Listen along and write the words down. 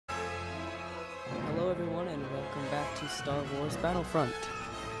everyone, and welcome back to Star Wars Battlefront.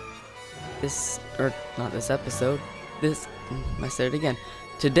 Not this episode, I said it again.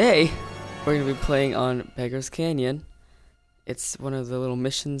 Today, we're going to be playing on Beggar's Canyon. It's one of the little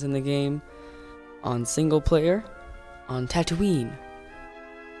missions in the game on single player on Tatooine.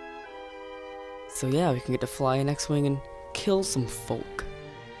 So yeah, we can get to fly an X-Wing and kill some folk.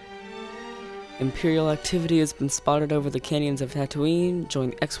 Imperial activity has been spotted over the canyons of Tatooine.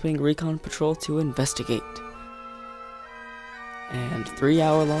 Join the X-Wing Recon Patrol to investigate. And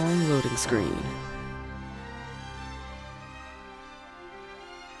 3-hour-long loading screen.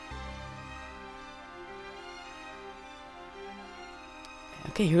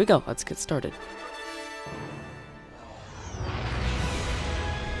 Okay, here we go. Let's get started.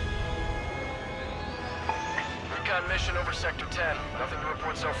 Recon mission over Sector 10. Nothing to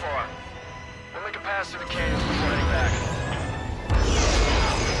report so far. We'll make a pass through the canyons before heading back.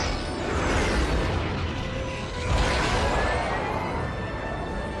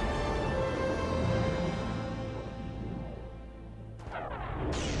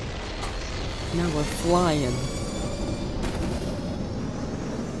 Now we're flying.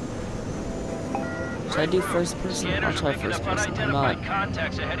 Should I do first person? I'll try first person. I'm not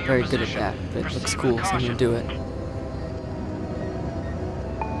very good at that, but it looks cool, so I'm gonna do it.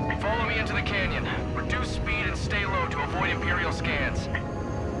 Follow me into the canyon. Reduce speed and stay low to avoid Imperial scans.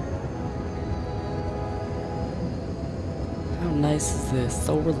 How nice is this?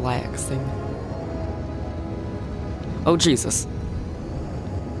 So relaxing. Oh, Jesus.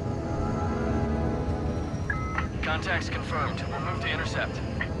 Contacts confirmed. We'll move to intercept.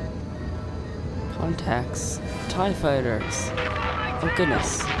 Contacts. TIE fighters. Oh,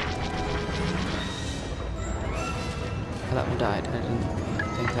 goodness. Oh, that one died. I didn't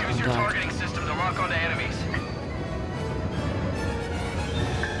think that Use one your died. targeting system to lock onto enemies.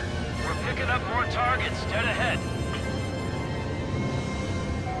 We're picking up more targets. Dead ahead.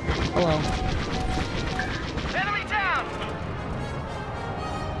 Hello. Enemy down!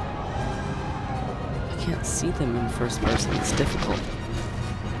 I can't see them in first person. It's difficult.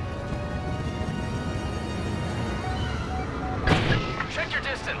 Check your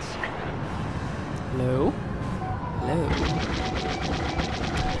distance. Hello? Hello?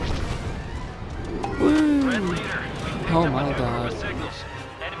 Woo! Red leader. Oh my god. Signals.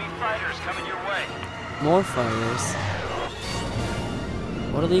 Enemy fighters coming your way. More fighters.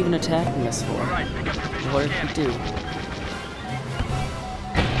 What are they even attacking us for? Alright, pick up your visual What did scan. he do?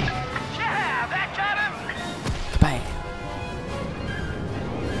 Yeah, that got him! Bam!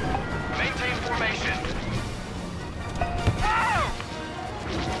 Maintain formation. Oh!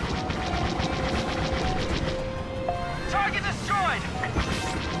 Target destroyed!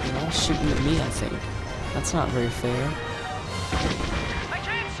 They're all shooting at me, I think. That's not very fair. I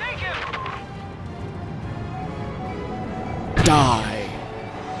can't shake him! Die!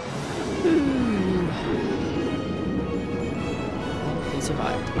 Well, he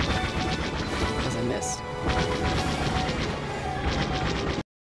survived. Because I missed.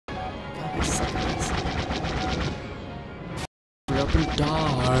 God, I suck at this. Up and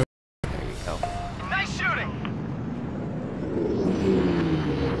die! There you go. Nice shooting!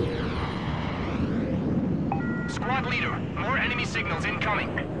 Squad leader, more enemy signals incoming.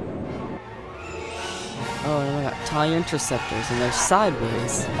 Oh, and I got TIE interceptors, and they're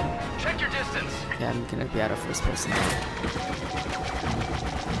sideways. Check your distance. Yeah, I'm gonna be out of first person.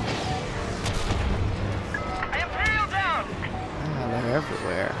 Imperial down! Ah, they're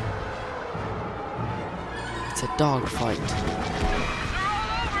everywhere. It's a dogfight. They're all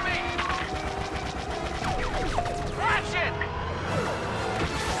over me! Watch it!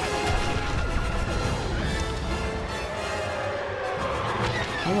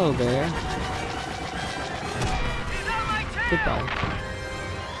 Hello there. He's on my tail! Goodbye.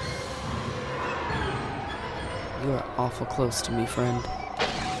 You are awful close to me, friend.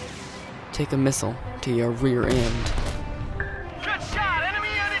 Take a missile to your rear end. Good shot! Enemy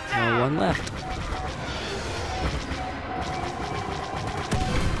unit down! One left.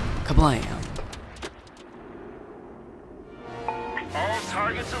 Kablam! All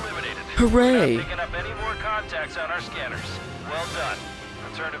targets eliminated. Hooray! We're not picking up any more contacts on our scanners. Well done.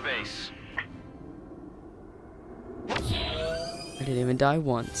 Return to base. I didn't even die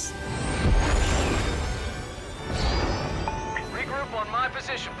once. Regroup on my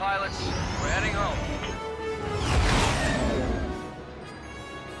position, pilots. We're heading home.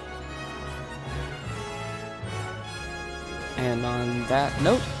 And on that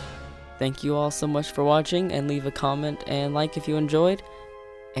note, thank you all so much for watching, and leave a comment and like if you enjoyed,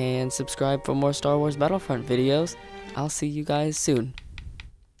 and subscribe for more Star Wars Battlefront videos. I'll see you guys soon.